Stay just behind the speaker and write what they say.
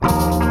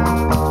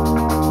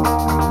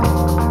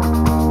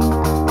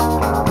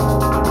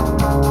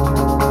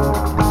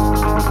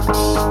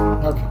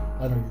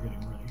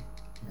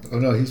Oh,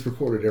 no, he's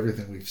recorded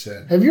everything we've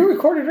said. Have you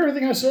recorded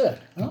everything I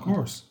said? Oh. Of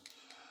course.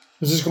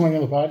 Is this going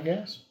on the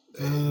podcast?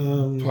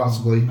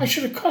 Possibly. I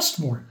should have cussed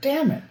more.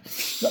 Damn it.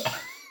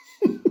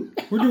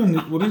 We're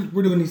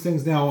doing these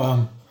things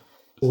now.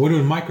 We're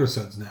doing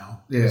microsodes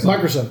now. Yeah.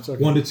 Microsoft.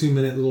 Okay. 1 to 2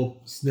 minute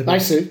little snippets. I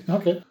see.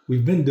 Okay.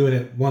 We've been doing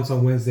it once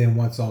on Wednesday and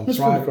once on That's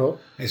Friday. pretty cool.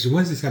 Actually,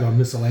 Wednesday's kind of a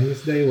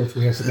miscellaneous day, or if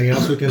we have something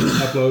else we can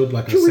upload,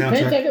 like a Did you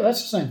repaint soundtrack. that?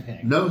 That's the same thing.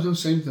 No, it's the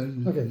same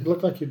thing. Okay. It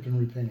looked like you'd been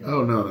repainting.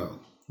 Oh, no.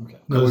 Okay.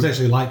 No, there's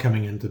actually light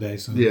coming in today.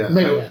 So Yeah.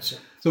 Maybe that's it.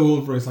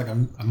 So it's like a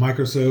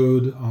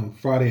microsode on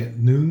Friday at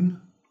noon,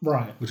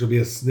 Right. which will be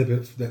a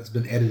snippet that's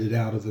been edited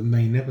out of the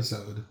main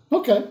episode.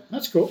 Okay.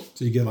 That's cool.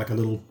 So you get like a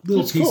little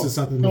That's piece cool. of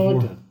something No, I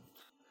before. did.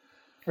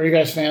 Are you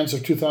guys fans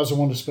of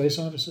 2001: A Space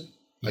Odyssey?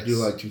 I do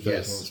like 2001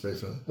 Yes.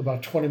 Space Odyssey.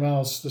 About 20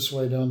 miles this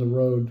way down the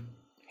road,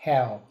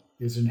 Hal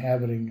is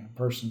inhabiting a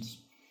person's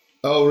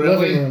Oh, living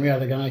really? room. Yeah,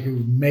 the guy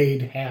who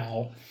made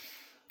Hal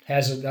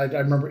has it. I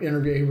remember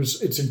interviewing.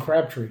 It's in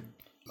Crabtree.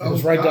 It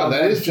was right down.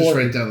 That is just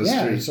Florida. right down the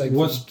Yeah, street. it's like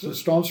What's- a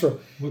stone's throw.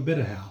 What bit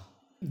of Hal?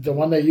 The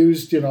one they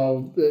used,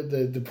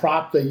 the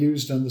prop they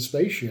used on the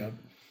spaceship.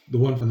 The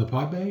one from the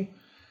pod bay?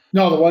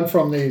 No, the one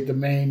from the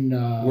main.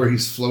 Where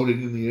he's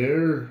floating in the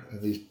air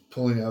and he's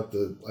pulling out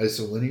the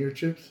isolinear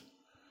chips.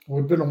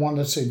 Would have been the one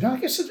that said, no, I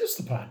guess it is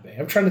the pod bay.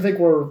 I'm trying to think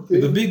where The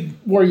you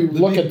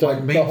look big, at the,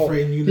 like, the whole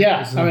mainframe unit.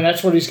 Yeah, is I mean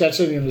that's what he's got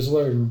sitting in his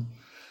living room.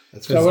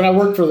 That's So when I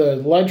worked for the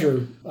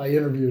Ledger, I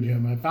interviewed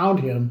him. I found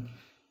him,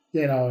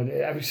 and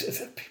I mean,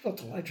 people at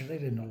the Ledger, they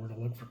didn't know where to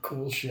look for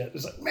cool shit.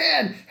 It's like,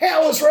 man,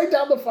 Hal is right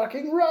down the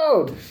fucking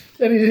road.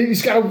 And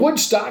he's got a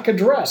Woodstock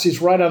address. He's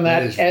right on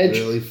that is edge,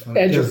 really funny.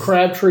 edge of Yes.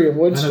 Crabtree and I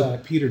know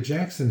Woodstock. Peter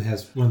Jackson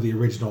has one of the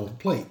original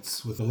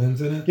plates with the lens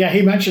in it. Yeah,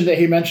 he mentioned that.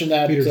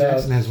 Peter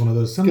Jackson has one of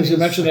those. because he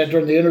mentioned that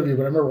during the interview.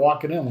 But I remember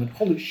walking in, and went,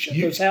 "Holy shit,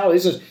 there's Hal!" He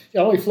says,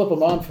 "Yeah, let me flip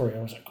him on for you."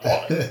 I was like,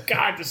 "Oh my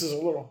god, this is a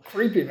little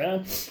creepy,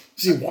 man. Is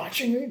he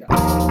watching me?"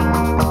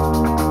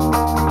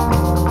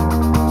 No.